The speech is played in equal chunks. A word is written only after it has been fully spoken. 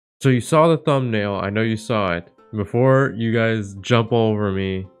So you saw the thumbnail, I know you saw it. Before you guys jump over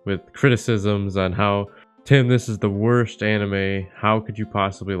me with criticisms on how, Tim, this is the worst anime, how could you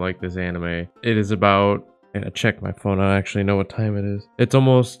possibly like this anime? It is about, I gotta check my phone, I don't actually know what time it is. It's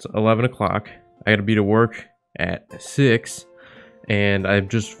almost 11 o'clock. I gotta be to work at 6. And I've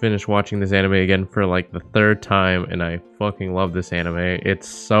just finished watching this anime again for like the 3rd time, and I fucking love this anime. It's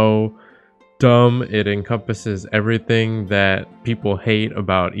so dumb. It encompasses everything that people hate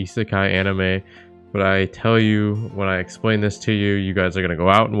about isekai anime. But I tell you, when I explain this to you, you guys are gonna go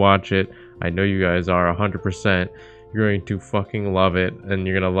out and watch it. I know you guys are 100%. You're going to fucking love it, and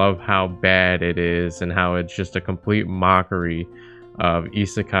you're gonna love how bad it is and how it's just a complete mockery of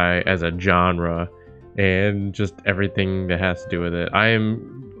isekai as a genre and just everything that has to do with it. I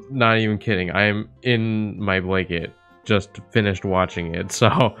am not even kidding. I am in my blanket, just finished watching it.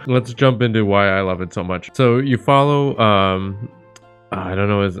 So let's jump into why I love it so much. So you follow I don't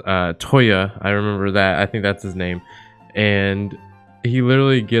know, his Toya, I remember that, I think that's his name, and he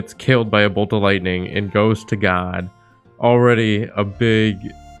literally gets killed by a bolt of lightning and goes to God. Already a big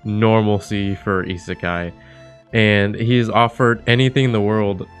normalcy for isekai, and he is offered anything in the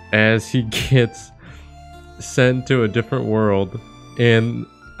world as he gets sent to a different world. And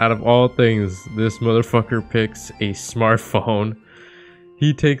out of all things, this motherfucker picks a smartphone.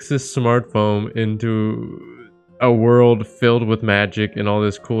 He takes this smartphone into a world filled with magic and all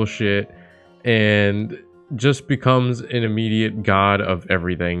this cool shit, and just becomes an immediate god of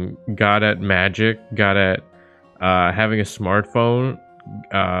everything. God at magic, god at having a smartphone,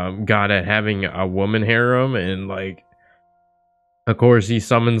 god at having a woman harem, and like, of course, he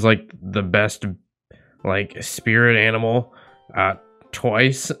summons like the best like spirit animal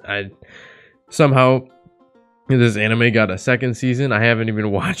twice. Somehow this anime got a 2nd season. I haven't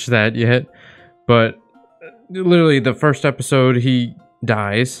even watched that yet, but literally the first episode he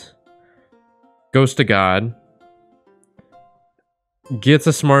dies, goes to God, gets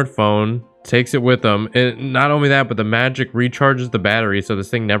a smartphone, takes it with him, and not only that, but the magic recharges the battery so this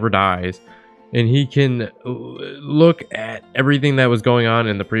thing never dies, and he can look at everything that was going on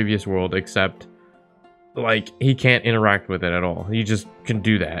in the previous world, except like he can't interact with it at all. He just can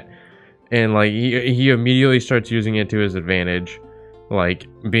do that, and like he immediately starts using it to his advantage, like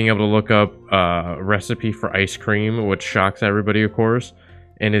being able to look up a recipe for ice cream, which shocks everybody, of course,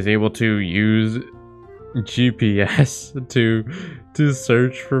 and is able to use GPS to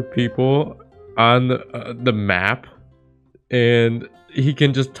search for people on the map, and he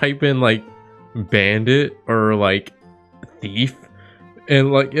can just type in like bandit or like thief,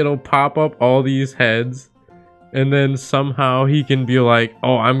 and like it'll pop up all these heads, and then somehow he can be like,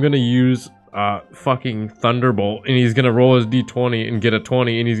 oh, I'm gonna use fucking thunderbolt, and he's gonna roll his d20 and get a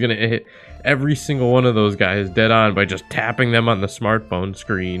 20, and he's gonna hit every single one of those guys dead on by just tapping them on the smartphone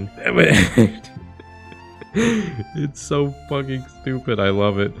screen. It's so fucking stupid. I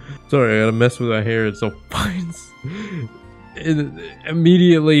love it. Sorry, I gotta mess with my hair. It's so fine. It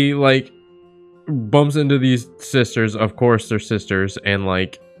immediately like bumps into these sisters. Of course they're sisters, and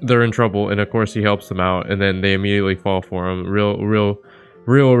like they're in trouble, and of course he helps them out, and then they immediately fall for him. Real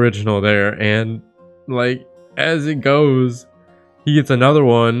original there. And like as it goes, he gets another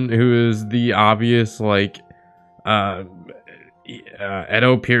one who is the obvious like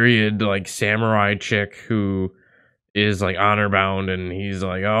Edo period like samurai chick who is like honor bound, and he's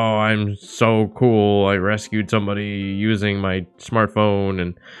like, oh, I'm so cool, I rescued somebody using my smartphone,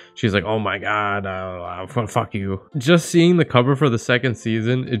 and she's like, oh my god, fuck you. Just seeing the cover for the 2nd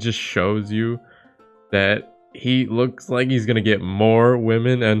season, it just shows you that he looks like he's gonna get more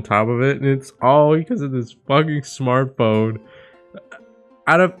women on top of it, and it's all because of this fucking smartphone.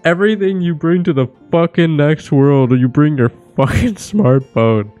 Out of everything you bring to the fucking next world, you bring your fucking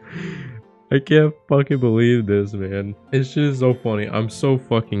smartphone. I can't fucking believe this, man. It's just so funny. I'm so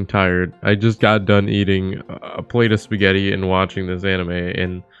fucking tired. I just got done eating a plate of spaghetti and watching this anime,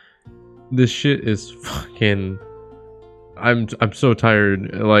 and this shit is fucking... I'm so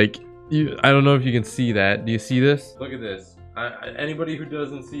tired. Like, I don't know if you can see that. Do you see this? Look at this. Anybody who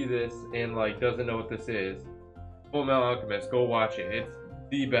doesn't see this and like doesn't know what this is, Fullmetal Alchemist, go watch it. It's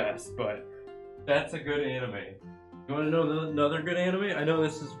the best, but that's a good anime. You want to know another good anime? I know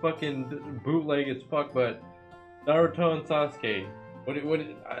this is fucking bootleg as fuck, but Naruto and Sasuke.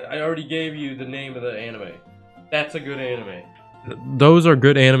 I already gave you the name of the anime. That's a good anime. Those are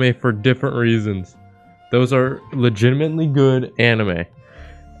good anime for different reasons. Those are legitimately good anime.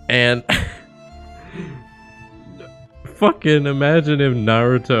 And fucking imagine if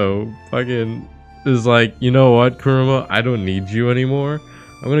Naruto fucking is like, you know what, Kurama, I don't need you anymore.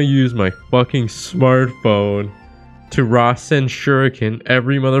 I'm gonna use my fucking smartphone to Rasen Shuriken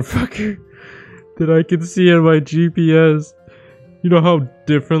every motherfucker that I can see on my GPS. You know how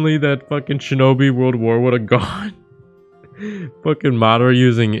differently that fucking Shinobi World War would have gone? Fucking Madara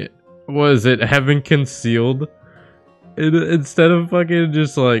using, what is it, Heaven Concealed? Instead of fucking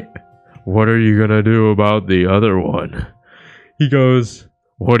just like, what are you gonna do about the other one? He goes,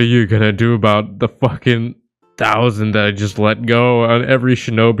 what are you gonna do about the fucking 1,000 that I just let go on every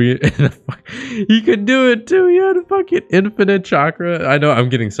shinobi? He could do it too. He had a fucking infinite chakra. I know I'm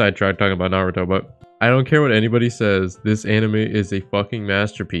getting sidetracked talking about Naruto, but I don't care what anybody says. This anime is a fucking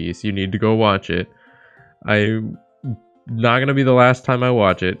masterpiece. You need to go watch it. I'm not gonna be the last time I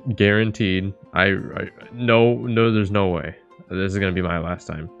watch it, guaranteed. No, there's no way. This is gonna be my last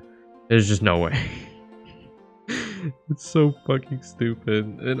time. There's just no way. It's so fucking stupid.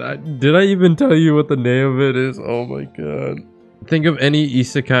 And did I even tell you what the name of it is? Oh my god. Think of any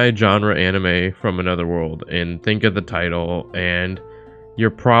isekai genre anime from another world and think of the title and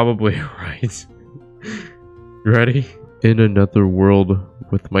you're probably right. You ready? In another world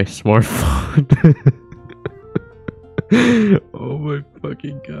with my smartphone. Oh my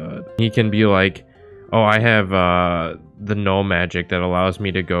fucking god. He can be like, oh, I have the null magic that allows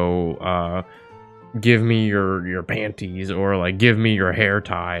me to go give me your panties, or like give me your hair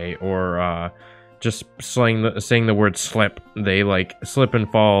tie, or just saying the word slip, they like slip and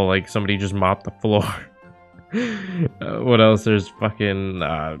fall like somebody just mopped the floor. What else? There's fucking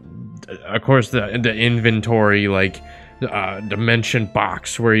of course the inventory, like dimension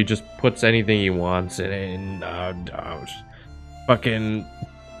box where he just puts anything he wants in, fucking,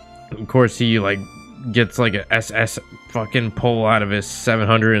 of course he like gets like a SS fucking pull out of his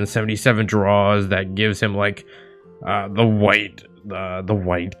 777 draws that gives him like the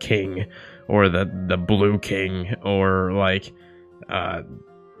white king, or the blue king, or like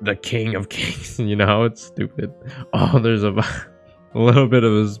the king of kings. You know, it's stupid. Oh, there's a little bit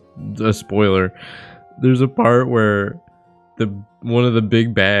of a spoiler. There's a part where one of the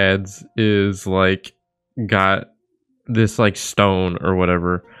big bads is like got this like stone or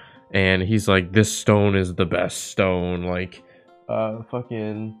whatever, and he's like, this stone is the best stone, like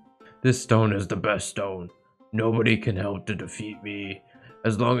fucking, this stone is the best stone, nobody can help to defeat me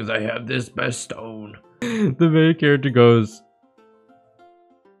as long as I have this best stone. The main character goes,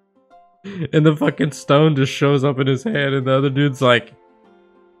 and the fucking stone just shows up in his hand, and the other dude's like,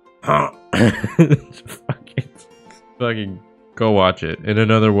 huh? fucking go watch it. In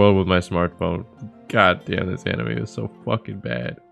another world with my smartphone. God damn, this anime is so fucking bad.